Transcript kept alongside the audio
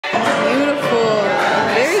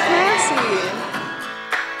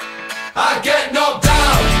I get knocked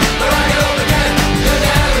down, but I get up again. You're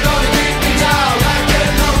never gonna keep me down. I get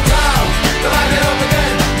knocked down, but I get up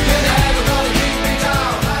again. You're never gonna keep me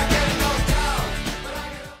down. I get knocked down, but I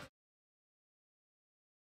get up.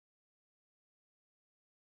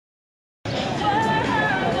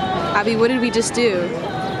 Abby, what did we just do?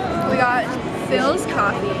 We got Phil's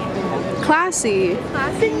coffee. Classy.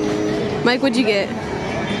 Classic. Mike, what'd you get?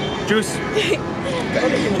 Juice.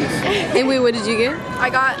 And wait, what did you get? I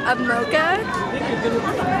got a mocha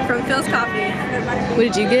from Phil's Coffee. What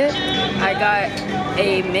did you get? I got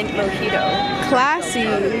a mint mojito. Classy.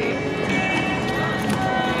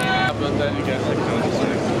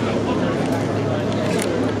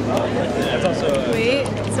 Wait,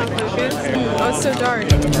 it's not focused. Oh, it's so dark.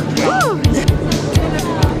 Woo!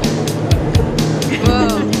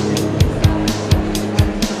 Whoa.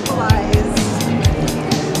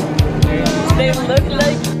 They look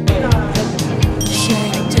like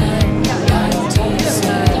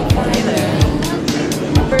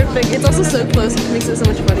Perfect. It's also so close, which makes it so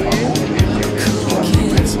much funnier.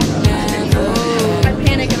 I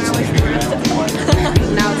panic and I always regress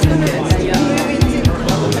it. Now it's focused.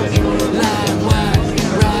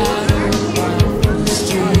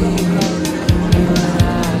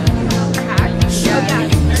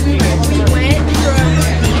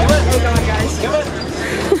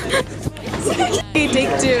 Take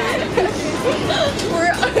two.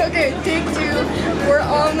 Okay, take two. We're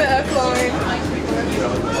on the F line.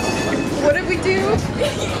 What did we do?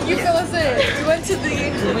 You fill us in. We went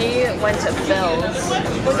to Phil's.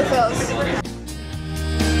 What's the Phil's?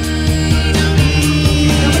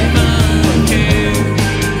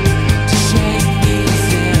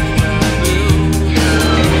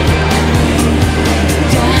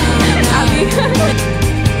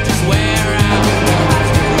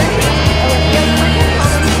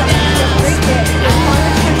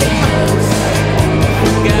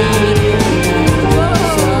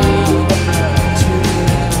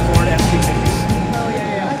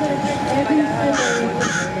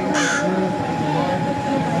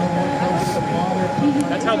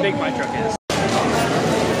 That's how big my truck is.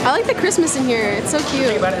 I like the Christmas in here. It's so The thing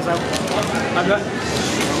cute. about it is I've got,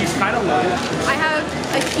 she's kind of low. I have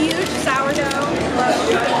a huge sourdough loaf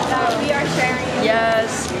that we are sharing.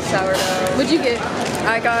 Yes, sourdough. What'd you get?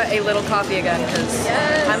 I got a little coffee again because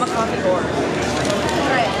Yes. I'm a coffee whore. That's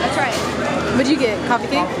right. That's right. What'd you get? Coffee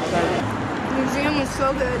cake? The museum was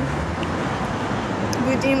so good.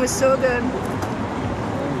 Boudin was so good.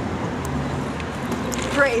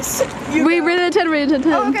 Grace. Wait, rate it at 10, rate it at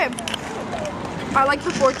 10. Oh, okay. I like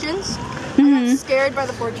the fortunes. I got scared by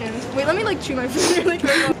the fortunes. Wait, let me like chew my food really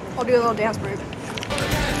quick. I'll do a little dance break.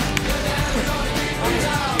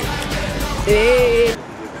 Hey.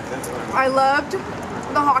 I loved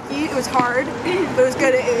the hockey. It was hard, but it was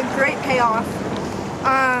good. It great payoff.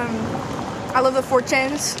 I love the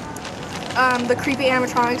fortunes. The creepy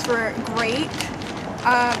animatronics were great.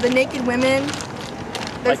 The naked women,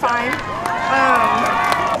 they're fine.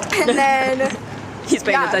 And then He's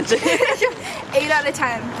paying attention. 8 out of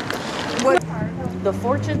 10. What? The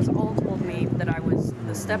fortunes all told me that I was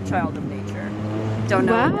the stepchild of nature. Don't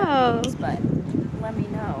know what Wow. that means, but let me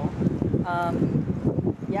know.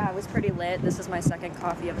 Yeah, it was pretty lit. This is my second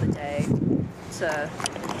coffee of the day. It's a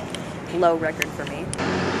low record for me.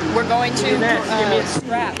 We're going to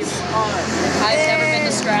Scraps. I've never been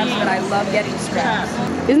to Scraps, but I love getting Scraps.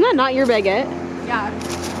 Isn't that not your baguette? Yeah.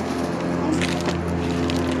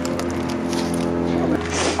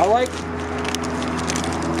 I like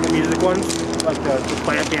the music ones, like the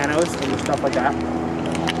plant pianos and stuff like that.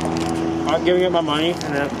 I'm giving it my money and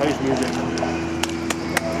then it plays music.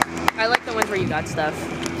 I like the ones where you got stuff.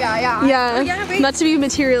 Yeah. Yeah, not to be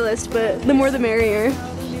materialist, but the more the merrier.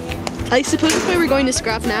 I suppose that's why we're going to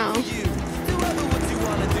Scrap now.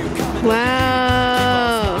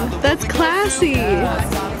 Wow, that's classy.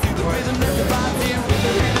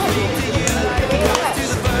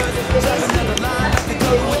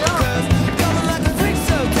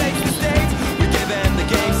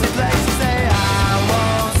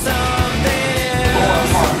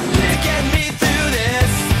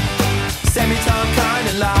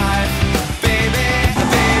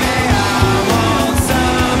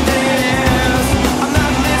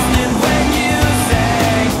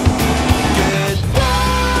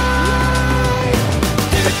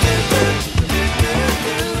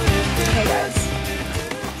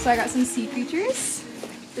 So I got some sea creatures.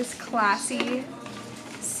 This classy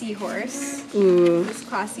seahorse. Ooh, This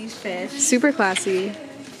classy fish. super classy.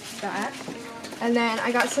 That. And then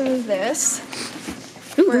I got some of this.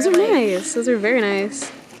 Ooh, those are For, like- nice. Those are very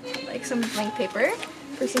nice. Like some blank paper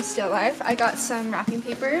for some still life. I got some wrapping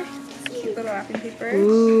paper Cute little wrapping paper.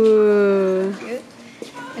 Ooh. Cute.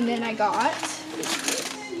 And then I got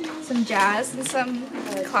some jazz and some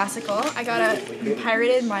classical. I got a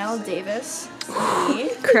pirated Miles Davis CD.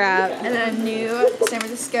 Crap. And then a new San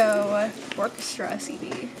Francisco Orchestra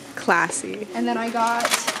CD. Classy. And then I got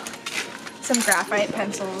some graphite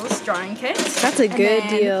pencils, drawing kits. That's a And good then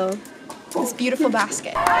deal. This beautiful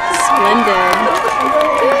basket. Splendid.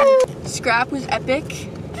 Scrap was epic.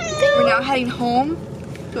 We're now heading home,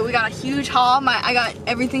 but we got a huge haul. I got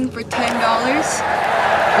everything for $10.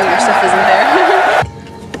 Oh, your stuff isn't there.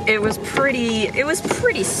 It was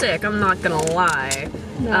pretty sick, I'm not gonna lie.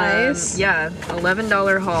 Nice. Yeah,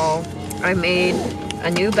 $11 haul. I made a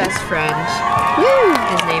new best friend. Woo!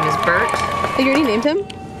 His name is Bert. You already named him?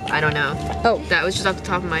 I don't know. Oh. That was just off the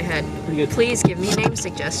top of my head. Pretty good. Please give me name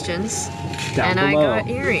suggestions. Down and below. I got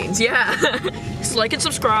earrings. Yeah. Just like and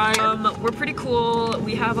subscribe. We're pretty cool.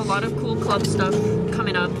 We have a lot of cool club stuff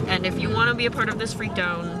coming up. And if you want to be a part of this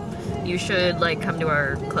Freakdown, you should like come to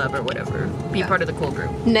our club or whatever. Be part of the cool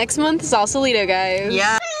group. Next month is Sausalito, guys.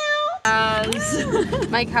 Yeah.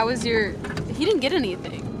 Mike, how was your... He didn't get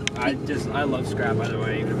anything. I love scrap either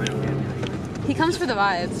way, even if I don't get anything. He comes for the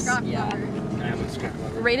vibes. Yeah. I am a scrap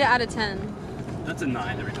lover. Rate it out of 10. That's a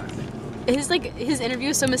 9 every time. His interview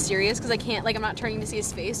is so mysterious because I can't, like, I'm not turning to see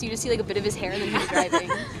his face. You just see like a bit of his hair and then he's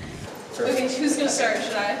driving. Okay, who's gonna start?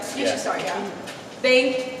 Should I? You should start, yeah.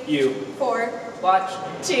 Thank You. For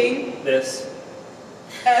watching This.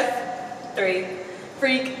 F3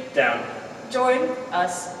 Freak Down. join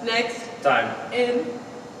us next Time. in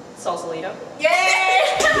Sausalito.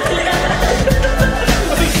 Yay!